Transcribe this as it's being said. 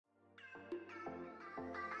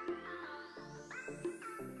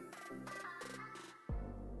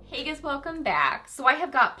Hey guys, welcome back. So I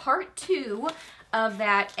have got part 2 of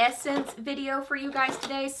that Essence video for you guys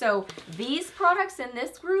today. So these products in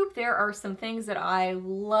this group, there are some things that I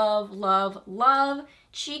love, love, love.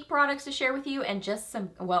 Cheek products to share with you and just some,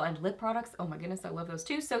 well, and lip products. Oh my goodness, I love those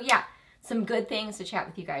too. So yeah, some good things to chat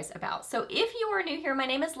with you guys about. So if you are new here, my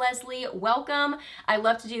name is Leslie. Welcome. I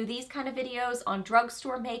love to do these kind of videos on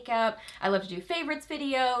drugstore makeup. I love to do favorites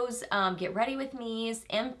videos, get ready with me's,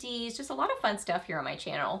 empties, just a lot of fun stuff here on my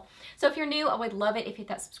channel. So if you're new, I would love it if you hit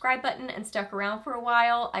that subscribe button and stuck around for a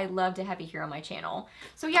while. I'd love to have you here on my channel.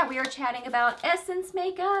 So yeah, we are chatting about Essence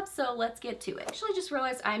makeup, so let's get to it. Actually, just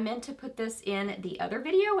realized I meant to put this in the other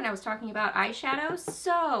video when I was talking about eyeshadows,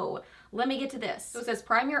 so let me get to this. So it says,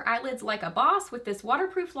 prime your eyelids like a boss with this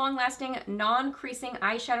waterproof, long-lasting, non-creasing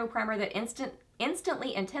eyeshadow primer that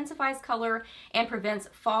instantly intensifies color and prevents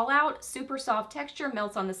fallout. Super soft texture,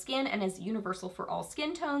 melts on the skin, and is universal for all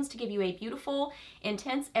skin tones to give you a beautiful,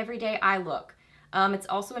 intense, everyday eye look. It's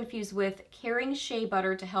also infused with caring shea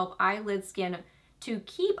butter to help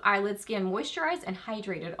keep eyelid skin moisturized and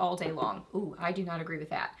hydrated all day long. Ooh, I do not agree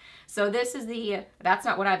with that. So this is that's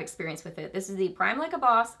not what I've experienced with it. This is the Prime Like a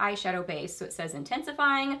Boss eyeshadow base. So it says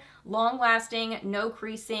intensifying, long lasting, no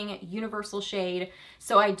creasing, universal shade.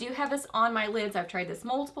 So I do have this on my lids. I've tried this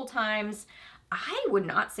multiple times. I would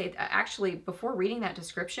not say that, actually, before reading that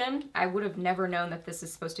description, I would have never known that this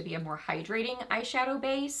is supposed to be a more hydrating eyeshadow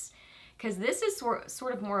base, because this is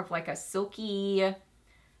sort of more of like a silky,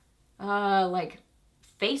 like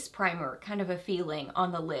face primer kind of a feeling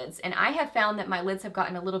on the lids. And I have found that my lids have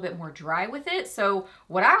gotten a little bit more dry with it. So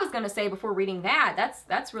what I was going to say before reading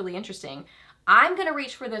that's really interesting. I'm going to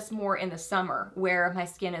reach for this more in the summer where my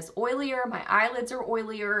skin is oilier, my eyelids are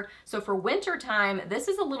oilier. So for winter time, this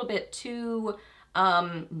is a little bit too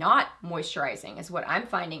not moisturizing is what I'm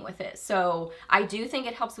finding with it. So I do think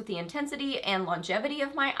it helps with the intensity and longevity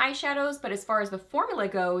of my eyeshadows, but as far as the formula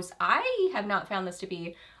goes, I have not found this to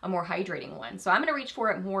be a more hydrating one. So I'm going to reach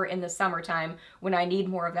for it more in the summertime when I need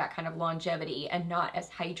more of that kind of longevity and not as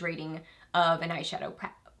hydrating of an eyeshadow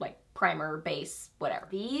like primer, base, whatever.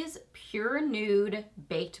 These Pure Nude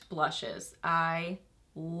Baked Blushes I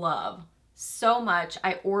love so much.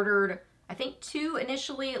 I ordered, I think 2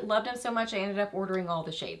 initially, loved them so much I ended up ordering all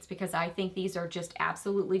the shades because I think these are just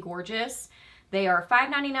absolutely gorgeous. They are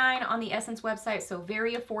 $5.99 on the Essence website, so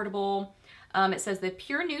very affordable. It says the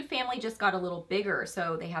Pure Nude family just got a little bigger,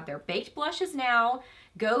 so they have their baked blushes now.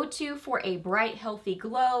 Go to for a bright, healthy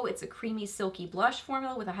glow. It's a creamy, silky blush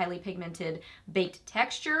formula with a highly pigmented baked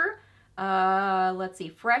texture. Let's see,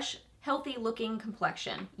 fresh, healthy looking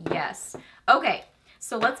complexion. Yes. Okay.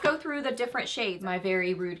 So let's go through the different shades. My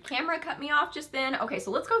very rude camera cut me off just then. Okay, so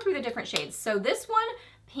let's go through the different shades. So this one,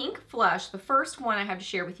 Pink Flush, the first one I have to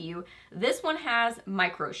share with you, this one has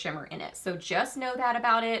micro shimmer in it. So just know that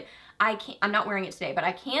about it. I'm not wearing it today, but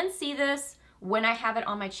I can see this when I have it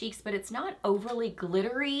on my cheeks, but it's not overly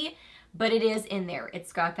glittery, but it is in there.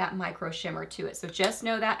 It's got that micro shimmer to it. So just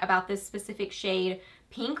know that about this specific shade,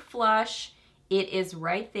 Pink Flush. It is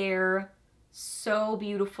right there. So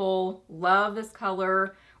beautiful. Love this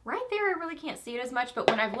color. Right there, I really can't see it as much, but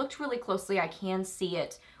when I've looked really closely, I can see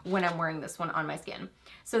it when I'm wearing this one on my skin.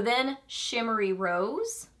 So then Shimmery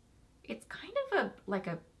Rose. It's kind of like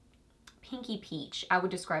a pinky peach. I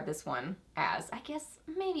would describe this one as, I guess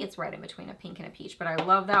maybe it's right in between a pink and a peach, but I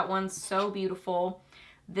love that one. So beautiful.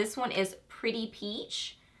 This one is Pretty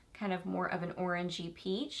Peach, kind of more of an orangey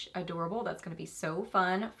peach. Adorable. That's going to be so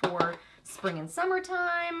fun for spring and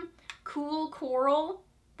summertime. Cool Coral.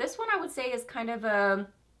 This one I would say is kind of a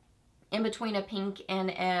in between a pink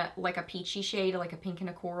and like a peachy shade, like a pink and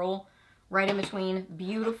a coral, right in between.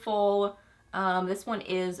 Beautiful. This one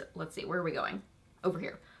is, let's see, where are we going? Over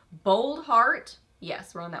here. Bold Heart.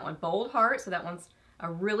 Yes, we're on that one. Bold Heart. So that one's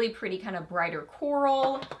a really pretty kind of brighter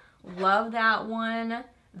coral. Love that one.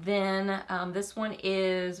 Then this one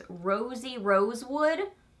is Rosy Rosewood.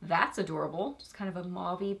 That's adorable. Just kind of a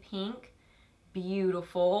mauvey pink.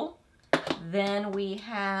 Beautiful. Then we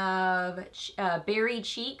have Berry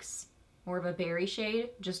Cheeks, more of a berry shade,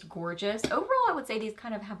 just gorgeous. Overall, I would say these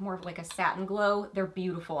kind of have more of like a satin glow. They're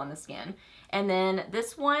beautiful on the skin. And then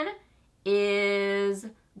this one is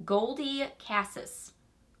Goldie Cassis.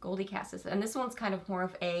 Goldie Cassis. And this one's kind of more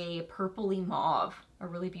of a purpley mauve, a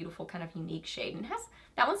really beautiful kind of unique shade. And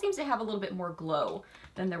that one seems to have a little bit more glow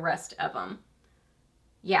than the rest of them.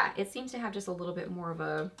 Yeah, it seems to have just a little bit more of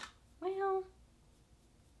a, well,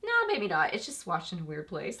 no, maybe not. It's just swatched in a weird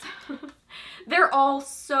place. They're all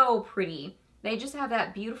so pretty. They just have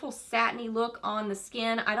that beautiful satiny look on the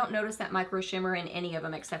skin. I don't notice that micro shimmer in any of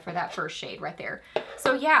them except for that first shade right there.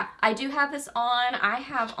 So yeah, I do have this on. I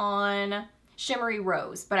have on Shimmery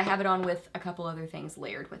Rose, but I have it on with a couple other things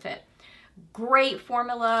layered with it. Great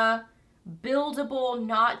formula, buildable,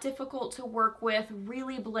 not difficult to work with,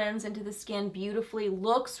 really blends into the skin beautifully,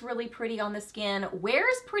 looks really pretty on the skin,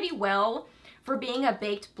 wears pretty well for being a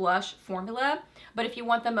baked blush formula. But if you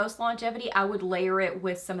want the most longevity, I would layer it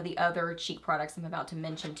with some of the other cheek products I'm about to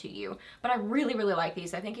mention to you. But I really, really like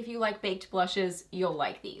these. I think if you like baked blushes, you'll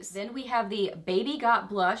like these. Then we have the Baby Got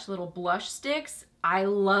Blush little blush sticks. I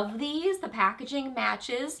love these. The packaging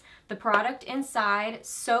matches the product inside.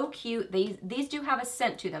 So cute. These do have a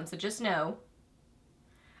scent to them, so just know.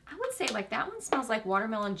 I would say like that one smells like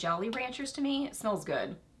watermelon Jolly Ranchers to me. It smells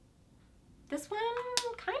good. This one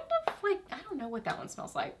kind of like, I don't know what that one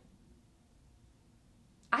smells like.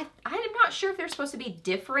 I'm not sure if they're supposed to be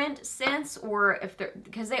different scents or if they're,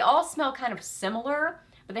 because they all smell kind of similar,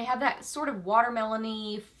 but they have that sort of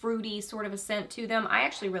watermelon-y, fruity sort of a scent to them. I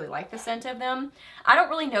actually really like the scent of them. I don't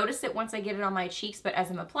really notice it once I get it on my cheeks, but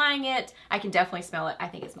as I'm applying it, I can definitely smell it. I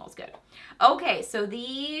think it smells good. Okay, so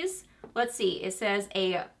these, let's see, it says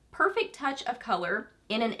a perfect touch of color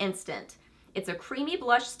in an instant. It's a creamy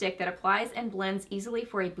blush stick that applies and blends easily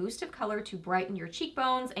for a boost of color to brighten your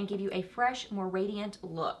cheekbones and give you a fresh, more radiant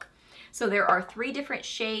look. So there are 3 different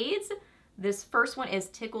shades. This first one is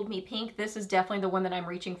Tickled Me Pink. This is definitely the one that I'm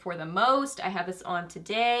reaching for the most. I have this on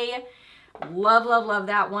today. Love, love, love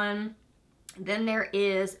that one. Then there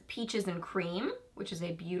is Peaches and Cream, which is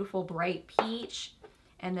a beautiful bright peach.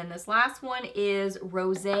 And then this last one is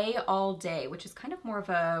Rosé All Day, which is kind of more of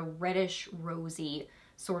a reddish rosy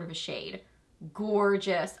sort of a shade.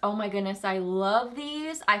 Gorgeous. Oh my goodness, I love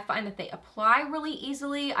these. I find that they apply really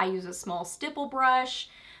easily. I use a small stipple brush.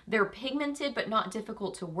 They're pigmented but not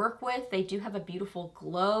difficult to work with. They do have a beautiful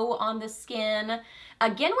glow on the skin.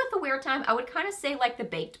 Again, with the wear time, I would kind of say like the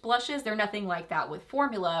baked blushes. They're nothing like that with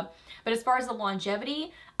formula. But as far as the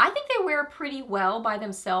longevity, I think they wear pretty well by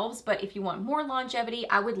themselves. But if you want more longevity,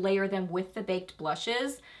 I would layer them with the baked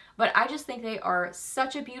blushes. But I just think they are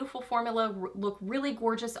such a beautiful formula, look really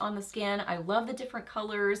gorgeous on the skin. I love the different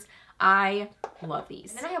colors. I love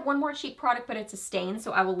these. And then I have one more cheek product, but it's a stain,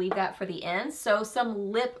 so I will leave that for the end. So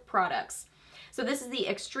some lip products. So this is the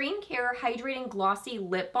Extreme Care Hydrating Glossy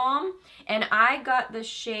Lip Balm, and I got the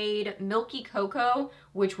shade Milky Cocoa,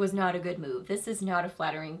 which was not a good move. This is not a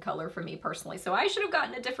flattering color for me personally, so I should have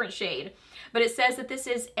gotten a different shade. But it says that this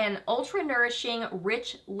is an ultra nourishing,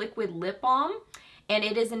 rich liquid lip balm, and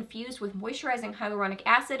it is infused with moisturizing hyaluronic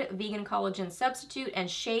acid, vegan collagen substitute, and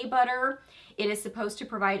shea butter. It is supposed to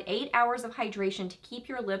provide 8 hours of hydration to keep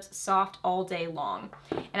your lips soft all day long.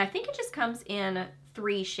 And I think it just comes in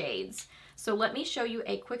 3 shades. So let me show you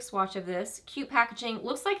a quick swatch of this. Cute packaging.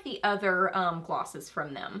 Looks like the other glosses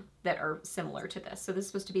from them that are similar to this. So this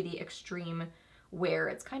is supposed to be the Extreme Wear.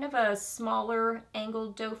 It's kind of a smaller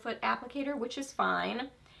angled doe foot applicator, which is fine.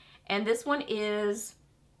 And this one is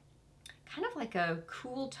kind of like a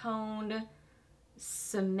cool toned,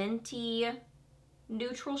 cementy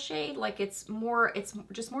neutral shade. Like it's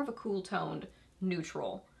just more of a cool toned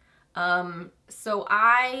neutral. So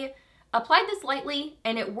I applied this lightly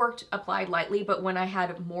and it worked applied lightly, but when I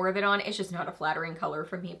had more of it on, it's just not a flattering color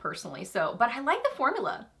for me personally. So, but I like the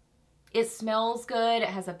formula. It smells good. It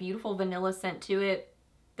has a beautiful vanilla scent to it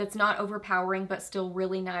that's not overpowering, but still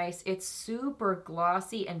really nice. It's super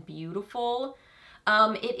glossy and beautiful.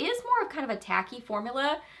 It is more of kind of a tacky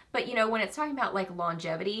formula, but you know, when it's talking about like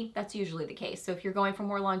longevity, that's usually the case. So if you're going for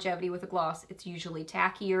more longevity with a gloss, it's usually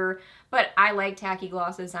tackier, but I like tacky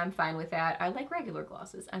glosses. I'm fine with that. I like regular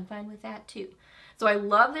glosses. I'm fine with that too. So I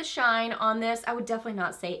love the shine on this. I would definitely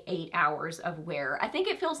not say 8 hours of wear. I think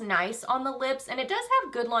it feels nice on the lips, and it does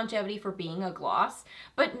have good longevity for being a gloss,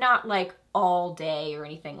 but not like all day or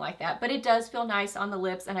anything like that. But it does feel nice on the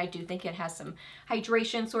lips, and I do think it has some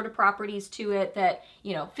hydration sort of properties to it that,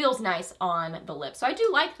 you know, feels nice on the lips. So I do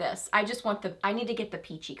like this. I just want I need to get the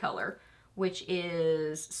peachy color, which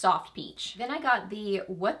is soft peach. Then I got the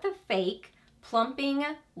What the Fake Plumping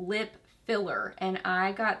Lip Filler, and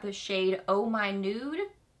I got the shade Oh My Nude.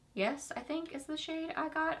 Yes, I think is the shade I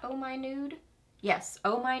got. Oh My Nude. Yes,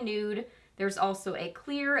 Oh My Nude. There's also a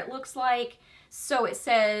clear, it looks like. So it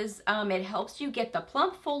says it helps you get the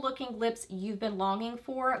plump, full-looking lips you've been longing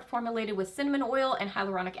for. Formulated with cinnamon oil and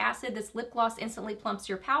hyaluronic acid, this lip gloss instantly plumps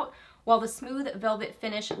your pout, while the smooth velvet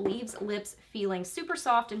finish leaves lips feeling super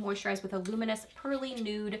soft and moisturized with a luminous, pearly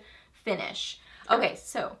nude finish. Okay,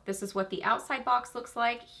 so this is what the outside box looks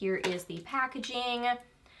like. Here is the packaging.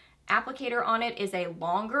 Applicator on it is a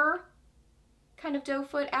longer kind of doe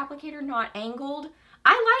foot applicator, not angled.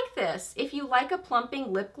 I like this. If you like a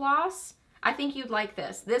plumping lip gloss, I think you'd like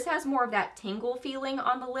this. This has more of that tingle feeling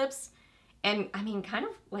on the lips, and I mean kind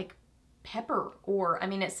of like pepper, or I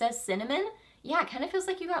mean, it says cinnamon. Yeah, it kind of feels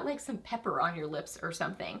like you got like some pepper on your lips or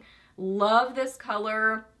something. Love this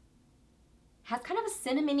color. Has kind of a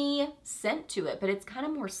cinnamony scent to it, but it's kind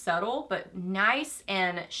of more subtle, but nice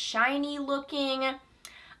and shiny looking.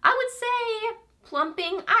 I would say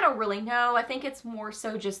plumping, I don't really know. I think it's more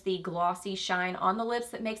so just the glossy shine on the lips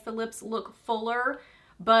that makes the lips look fuller.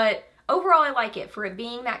 But overall, I like it. For it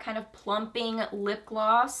being that kind of plumping lip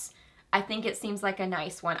gloss, I think it seems like a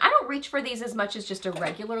nice one. I don't reach for these as much as just a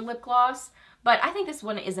regular lip gloss, but I think this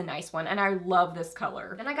one is a nice one, and I love this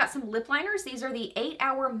color. Then I got some lip liners. These are the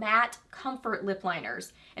 8-Hour Matte Comfort Lip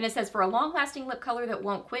Liners. And it says, for a long-lasting lip color that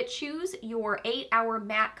won't quit, choose your 8-Hour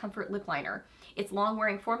Matte Comfort Lip Liner. Its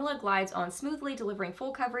long-wearing formula glides on smoothly, delivering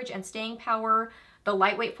full coverage and staying power. The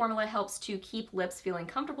lightweight formula helps to keep lips feeling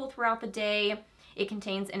comfortable throughout the day. It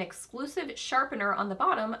contains an exclusive sharpener on the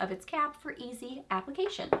bottom of its cap for easy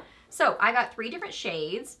application. So I got 3 different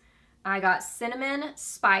shades. I got Cinnamon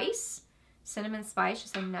Spice. Cinnamon Spice,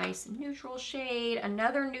 just a nice neutral shade.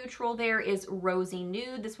 Another neutral there is Rosy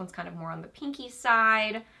Nude. This one's kind of more on the pinky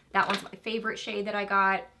side. That one's my favorite shade that I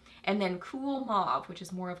got. And then Cool Mauve, which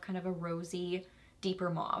is more of kind of a rosy, deeper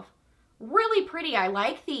mauve. Really pretty. I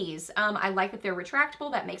like these. I like that they're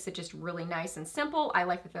retractable. That makes it just really nice and simple. I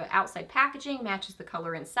like that the outside packaging matches the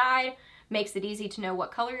color inside. Makes it easy to know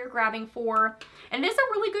what color you're grabbing for. And it is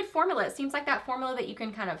a really good formula. It seems like that formula that you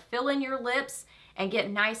can kind of fill in your lips and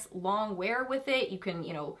get nice long wear with it. You can,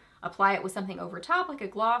 you know, apply it with something over top like a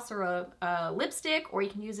gloss or a lipstick, or you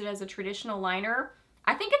can use it as a traditional liner.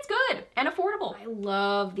 I think it's good and affordable. I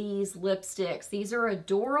love these lipsticks. These are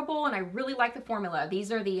adorable, and I really like the formula.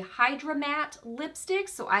 These are the Hydra Matte lipsticks.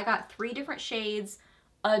 So I got 3 different shades.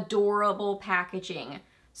 Adorable packaging.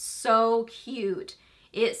 So cute.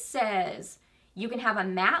 It says, you can have a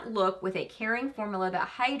matte look with a caring formula that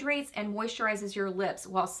hydrates and moisturizes your lips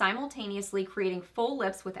while simultaneously creating full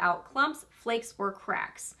lips without clumps, flakes, or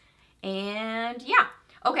cracks. And yeah,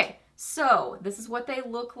 okay. So this is what they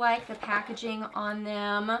look like, the packaging on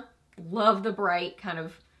them. Love the bright kind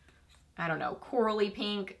of, I don't know, corally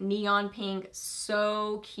pink, neon pink,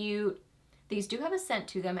 so cute. These do have a scent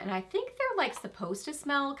to them, and I think they're like supposed to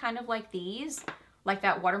smell kind of like these, like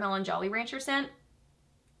that Watermelon Jolly Rancher scent,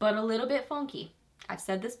 but a little bit funky. I've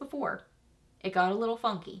said this before. It got a little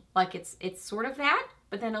funky. Like it's sort of that,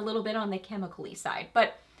 but then a little bit on the chemical-y side.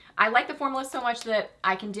 But I like the formula so much that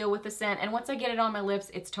I can deal with the scent, and once I get it on my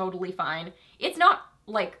lips, it's totally fine. It's not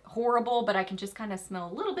like horrible, but I can just kind of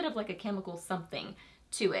smell a little bit of like a chemical something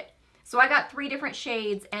to it. So I got 3 different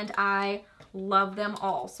shades, and I love them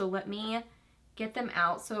all. So let me get them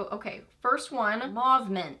out. So, okay, first one, Mauve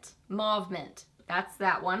Mint. Mauve Mint. That's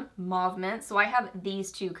that one, Mauve Mint. So I have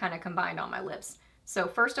these 2 kind of combined on my lips. So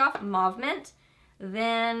first off, Mauve Mint.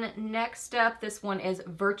 Then next up, this one is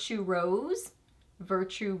Virtue Rose.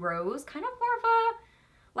 Virtue Rose, kind of more of a,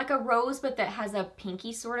 like a rose, but that has a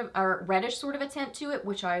pinky sort of, or reddish sort of a tint to it,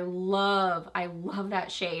 which I love. I love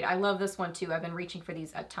that shade. I love this one too. I've been reaching for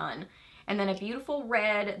these a ton. And then a beautiful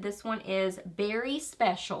red. This one is Berry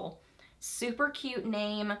Special. Super cute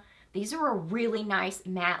name. These are a really nice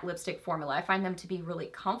matte lipstick formula. I find them to be really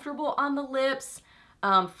comfortable on the lips,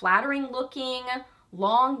 flattering looking,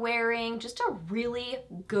 long wearing, just a really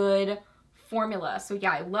good formula. So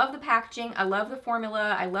yeah, I love the packaging. I love the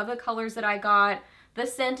formula. I love the colors that I got. The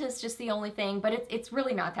scent is just the only thing, but it's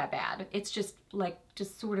really not that bad. It's just like,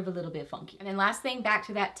 just sort of a little bit funky. And then last thing, back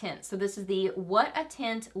to that tint. So this is the What a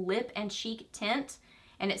Tint Lip and Cheek Tint.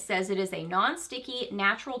 And it says it is a non-sticky,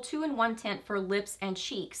 natural 2-in-1 tint for lips and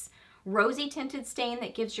cheeks. Rosy tinted stain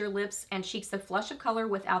that gives your lips and cheeks a flush of color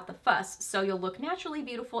without the fuss. So you'll look naturally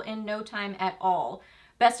beautiful in no time at all.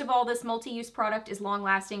 Best of all, this multi-use product is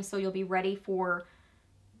long-lasting, so you'll be ready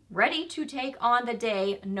to take on the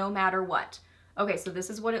day no matter what. Okay, so this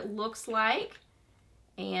is what it looks like,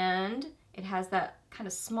 and it has that kind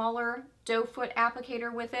of smaller doe foot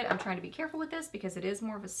applicator with it. I'm trying to be careful with this because it is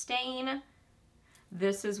more of a stain.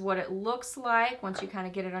 This is what it looks like once you kind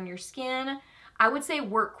of get it on your skin. I would say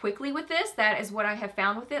work quickly with this. That is what I have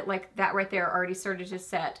found with it. Like that right there already started to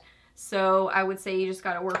set. So I would say you just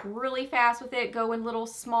got to work really fast with it, go in little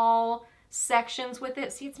small sections with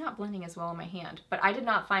it. See, it's not blending as well on my hand, but I did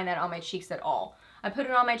not find that on my cheeks at all. I put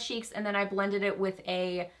it on my cheeks and then I blended it with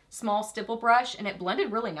a small stipple brush, and it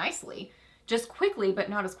blended really nicely. Just quickly, but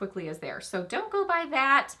not as quickly as there. So don't go by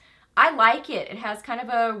that. I like it. It has kind of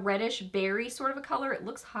a reddish berry sort of a color. It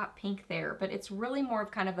looks hot pink there, but it's really more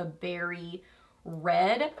of kind of a berry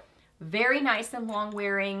red. Very nice and long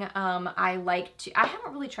wearing. I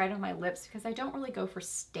haven't really tried it on my lips because I don't really go for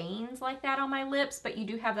stains like that on my lips, but you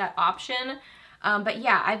do have that option. But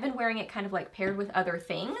yeah, I've been wearing it kind of like paired with other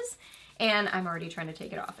things. And I'm already trying to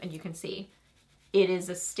take it off, and you can see it is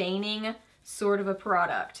a staining sort of a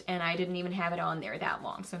product, and I didn't even have it on there that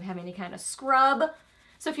long, so I'm having to kind of scrub.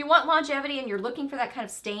 So if you want longevity and you're looking for that kind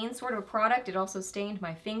of stain sort of a product, it also stained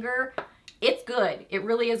my finger. It's good. It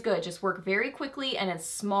really is good. Just work very quickly and in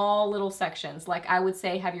small little sections. Like I would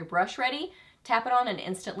say, have your brush ready, tap it on and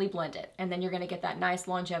instantly blend it. And then you're gonna get that nice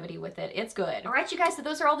longevity with it. It's good. All right, you guys, so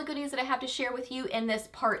those are all the goodies that I have to share with you in this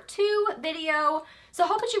part 2 video. So I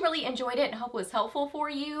hope that you really enjoyed it and hope it was helpful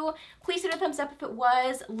for you. Please hit a thumbs up if it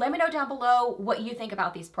was. Let me know down below what you think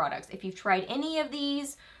about these products. If you've tried any of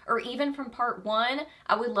these, or even from part 1,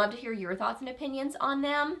 I would love to hear your thoughts and opinions on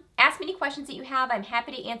them. Ask me any questions that you have. I'm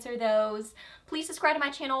happy to answer those. Please subscribe to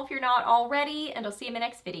my channel if you're not already, and I'll see you in my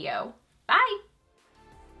next video. Bye!